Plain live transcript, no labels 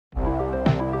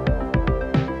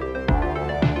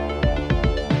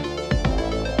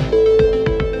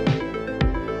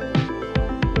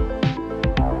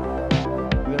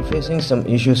facing some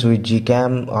issues with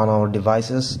Gcam on our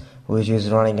devices, which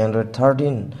is running Android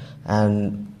 13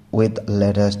 and with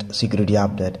latest security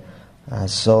update.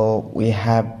 So we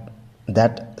have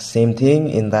that same thing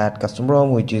in that custom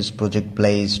ROM, which is Project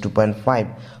Blaze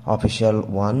 2.5 official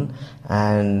one,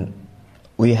 and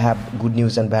we have good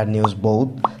news and bad news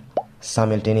both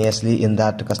simultaneously in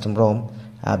that custom ROM.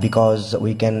 Because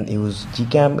we can use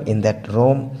Gcam in that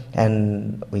ROM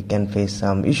and we can face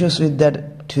some issues with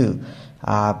that too.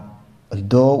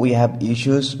 Though we have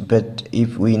issues, but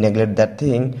if we neglect that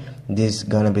thing, this is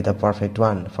gonna be the perfect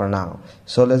one for now.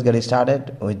 So let's get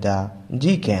started with the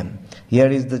Gcam. Here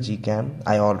is the Gcam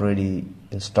I already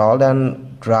installed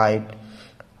and tried.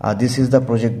 This is the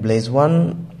Project Blaze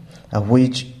one,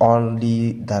 which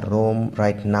only the ROM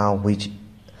right now which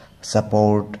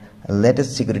support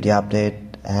latest security update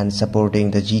and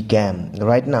supporting the Gcam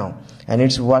right now, and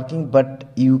it's working, but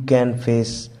you can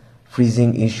face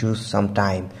freezing issues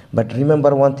sometime. But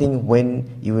remember one thing,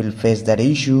 when you will face that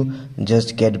issue,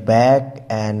 just get back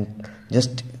and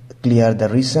just clear the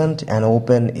recent and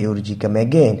open your Gcam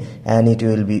again and it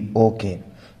will be okay.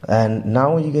 And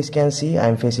now you guys can see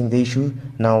I'm facing the issue.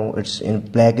 Now it's in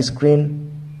black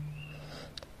screen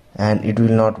and it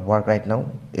will not work right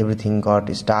now. Everything got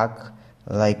stuck,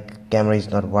 like camera is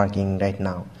not working right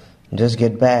now. Just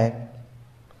get back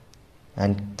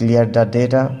and clear the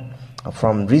data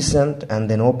from recent and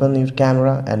then open your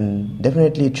camera and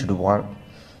definitely it should work.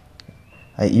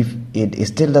 If it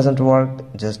still doesn't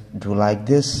work, just do like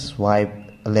this, swipe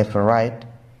left or right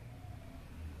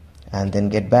and then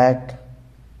get back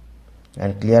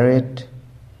and clear it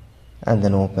and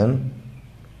then open,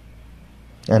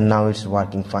 and now it's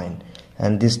working fine.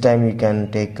 And this time you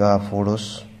can take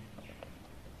photos.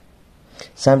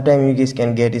 Sometimes you guys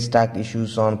can get stuck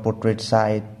issues on portrait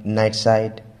side, night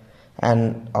side,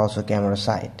 and also camera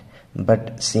side,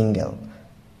 but single.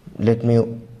 Let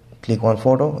me click on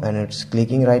photo and it's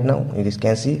clicking right now, you guys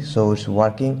can see, so it's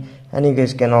working. And you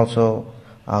guys can also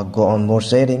go on more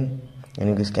setting and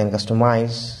you guys can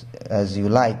customize as you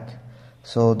like.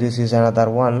 So this is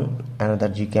another one, another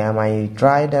Gcam I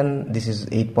tried, and this is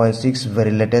 8.6,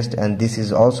 very latest, and this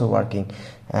is also working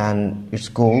and it's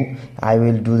cool. I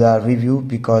will do the review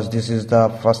because this is the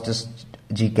fastest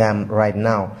Gcam right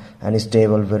now and it's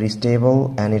stable, very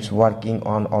stable, and it's working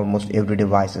on almost every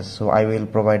devices. So I will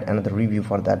provide another review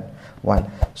for that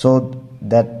one. So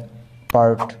that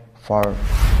part for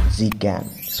Gcam.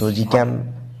 So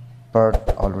Gcam part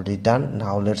already done.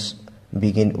 Now let's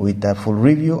begin with the full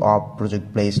review of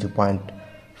Project Blaze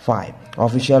 2.5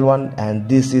 official one. And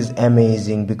this is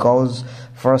amazing because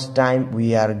first time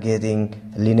we are getting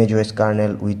LineageOS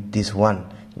kernel with this one.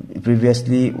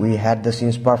 Previously we had the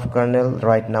SceneSperf kernel,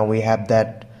 right now we have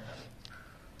that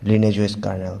LineageOS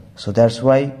kernel, so that's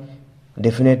why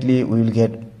definitely we will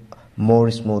get more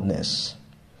smoothness,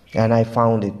 and I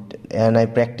found it and I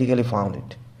practically found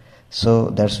it. So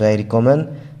that's why I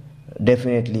recommend,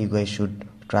 definitely you guys should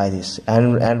try this.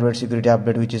 And Android security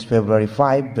update, which is February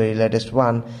 5, very latest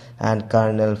one, and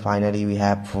kernel finally we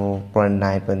have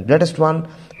 4.9 latest one,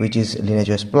 which is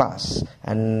LineageOS Plus,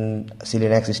 and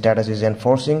Linux status is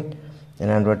enforcing in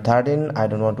Android 13. I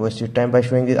don't want to waste your time by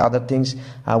showing the other things.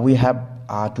 We have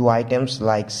two items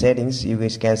like settings. You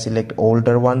guys can select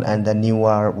older one and the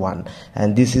newer one,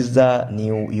 and this is the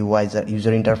new UI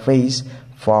user interface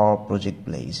for Project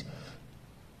Blaze.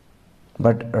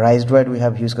 But RiseDroid we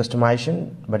have huge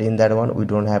customization, but in that one we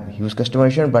don't have huge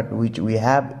customization, but which we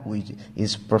have, which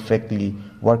is perfectly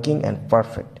working and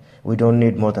perfect. We don't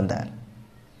need more than that.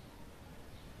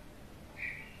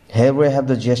 Here we have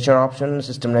the gesture option,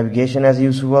 system navigation as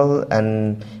usual,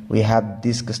 and we have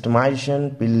this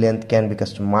customization. Pill length can be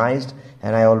customized,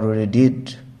 and I already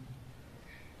did.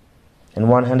 And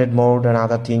 100 mode and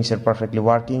other things are perfectly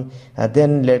working.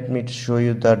 Then let me show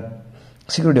you the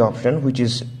security option, which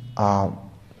is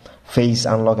face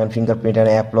unlock and fingerprint and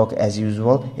app lock as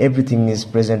usual. Everything is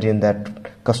present in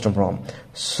that custom ROM.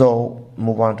 So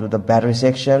move on to the battery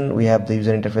section. We have the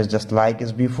user interface just like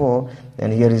as before,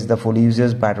 and here is the full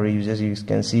users, battery users, you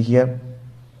can see here.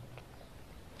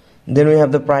 Then we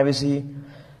have the privacy,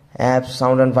 apps,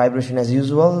 sound and vibration as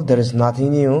usual. There is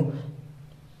nothing new.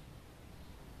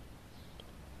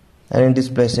 And in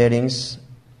display settings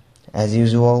as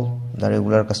usual, the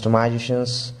regular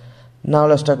customizations. Now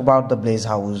let's talk about the Blaze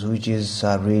House, which is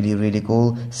really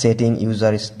cool. Setting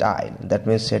user style, that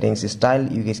means settings style.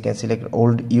 You guys can select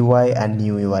old UI and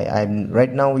new UI. I'm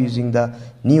right now using the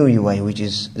new UI, which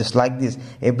is just like this.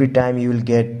 Every time you will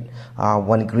get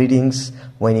one greetings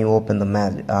when you open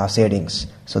the settings.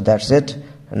 So that's it.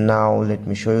 Now let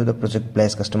me show you the Project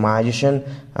Blaze customization.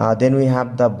 Then we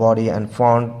have the body and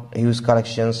font huge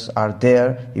collections are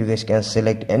there. You guys can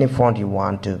select any font you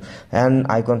want to. And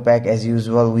icon pack, as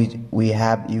usual, we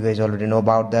have, you guys already know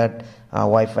about that.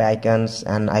 Wi-Fi icons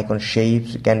and icon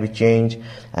shapes can be changed.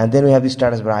 And then we have the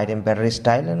status bar item, battery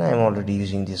style, and I am already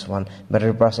using this one.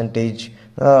 Battery percentage,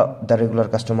 the regular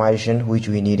customization which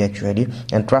we need actually.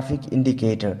 And traffic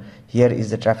indicator, here is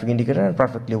the traffic indicator and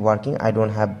perfectly working. I don't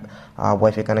have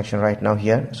Wi-Fi connection right now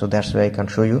here, so that's why I can't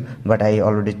show you, but I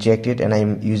already checked it and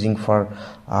I'm using for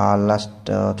last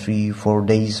 3-4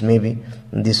 days maybe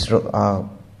this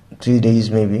 3 days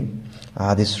maybe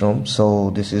this room.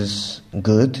 So this is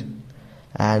good,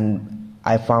 and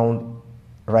I found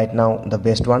right now the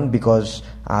best one, because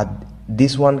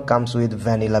this one comes with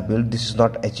vanilla build. This is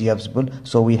not a GApps build,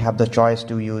 so we have the choice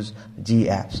to use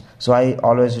GApps. So I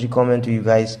always recommend to you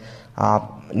guys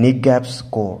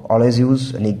Gcam core. Always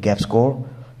use Gcam core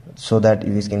so that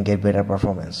you guys can get better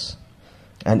performance.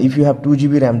 And if you have 2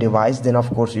 GB RAM device, then of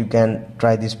course you can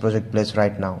try this Project Place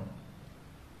right now.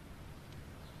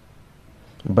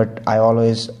 But I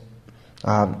always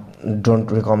don't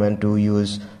recommend to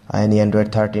use any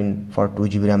Android 13 for 2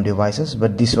 GB RAM devices,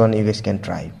 but this one you guys can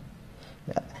try.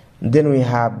 Then we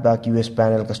have the QS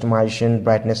panel customization,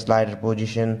 brightness slider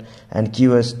position, and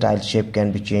QS style shape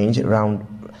can be changed,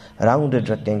 rounded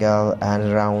rectangle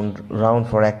and round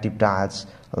for active tiles,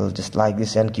 just like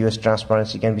this. And QS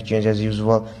transparency can be changed as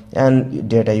usual, and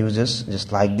data uses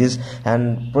just like this.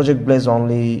 And Project Blaze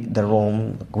only the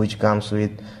ROM which comes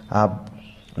with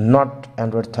not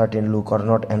Android 13 look or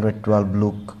not Android 12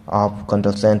 look of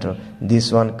control center.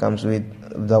 This one comes with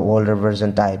the older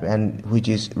version type, and which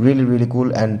is really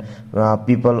cool, and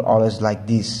people always like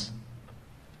this.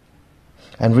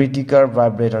 And reticker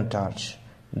vibrate on touch.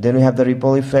 Then we have the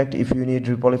ripple effect, if you need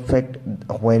ripple effect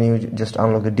when you just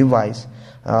unlock the device,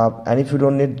 and if you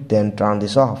don't need, then turn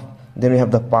this off. Then we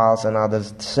have the pulse and other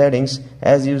settings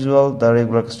as usual, the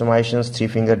regular customizations,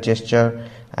 3-finger gesture,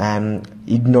 and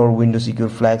ignore window secure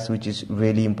flags, which is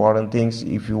really important things.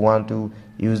 If you want to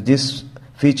use this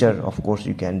feature, of course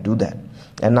you can do that.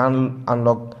 And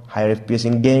unlock higher FPS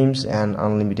in games and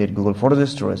unlimited Google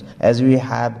Photos storage, as we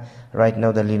have right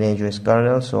now the Lineage OS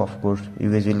kernel, so of course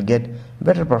you guys will get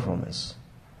better performance.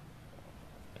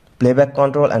 Playback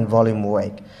control and volume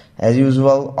wake, as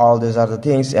usual, all these are the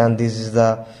things. And this is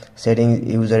the setting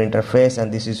user interface,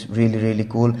 and this is really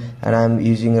cool. And I'm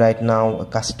using right now a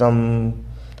custom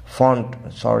font,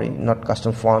 sorry, not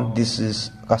custom font, this is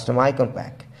custom icon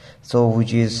pack, so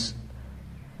which is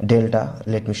Delta.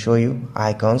 Let me show you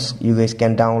icons. You guys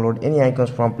can download any icons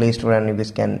from Play Store and you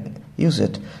guys can use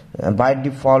it. By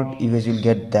default you guys will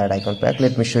get that icon pack.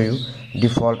 Let me show you.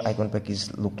 Default icon pack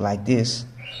is look like this.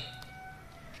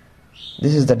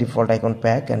 This is the default icon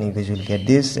pack, and you guys will get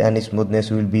this, and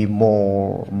smoothness will be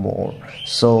more.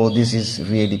 So this is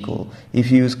really cool.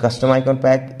 If you use custom icon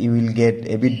pack, you will get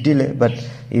a bit delay, but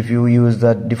if you use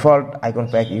the default icon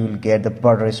pack, you will get the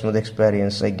better smooth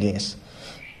experience, I guess.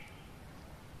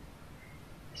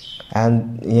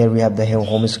 And here we have the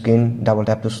home screen, double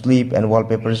tap to sleep, and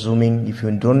wallpaper zooming. If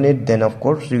you don't need, then of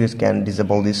course you guys can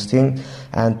disable this thing.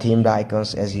 And themed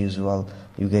icons as usual,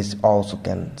 you guys also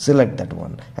can select that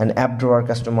one. And app drawer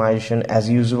customization as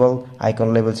usual,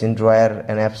 icon labels in drawer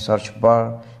and app search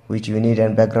bar which you need,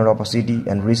 and background opacity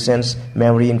and recents.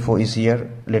 Memory info is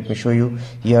here. Let me show you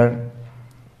here.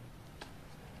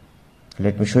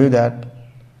 Let me show you that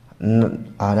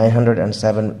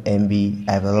 907 MB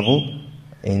available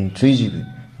in 3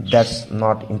 GB. That's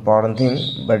not important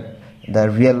thing, but the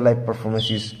real life performance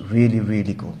is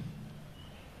really cool.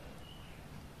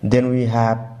 Then we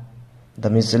have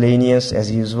the miscellaneous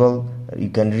as usual. You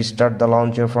can restart the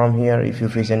launcher from here if you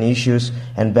face any issues,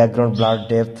 and background blur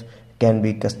depth can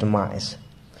be customized.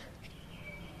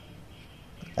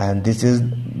 And this is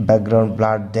background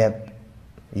blur depth,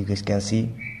 you guys can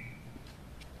see.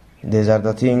 These are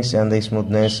the things, and the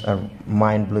smoothness are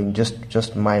mind-blowing,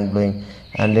 just mind-blowing.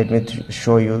 And let me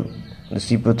show you the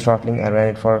CPU throttling. I ran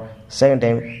it for second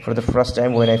time. For the first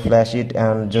time when I flash it,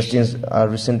 and just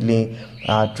recently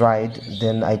tried,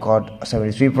 then I got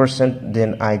 73%,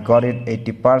 then I got it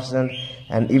 80%,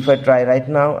 and if I try right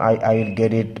now, I will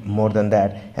get it more than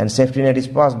that. And safety net is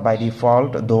passed by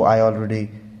default, though I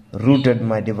already rooted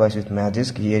my device with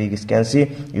Magisk. Here you guys can see,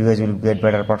 you guys will get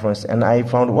better performance. And I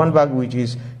found one bug, which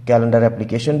is calendar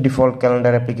application. Default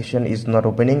calendar application is not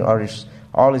opening, or it's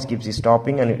always keeps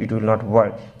stopping, and it will not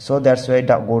work. So that's why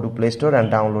go to Play Store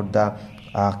and download the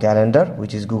calendar,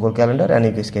 which is Google Calendar, and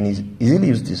you guys can easily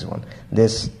use this one.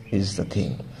 This is the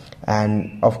thing.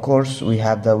 And of course we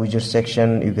have the widget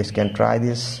section. You guys can try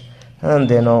this. And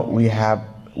then we have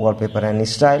wallpaper and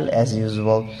style as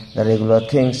usual, the regular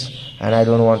things. And I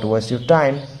don't want to waste your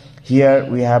time, Here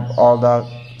we have all the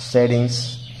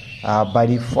settings. By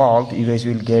default you guys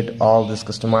will get all this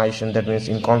customization, that means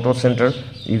in control center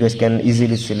you guys can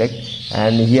easily select,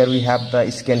 and here we have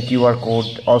the scan QR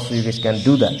code, also you guys can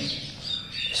do that.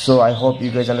 So I hope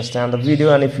you guys understand the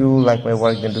video, and if you like my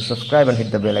work then do subscribe and hit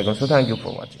the bell icon. So thank you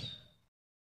for watching.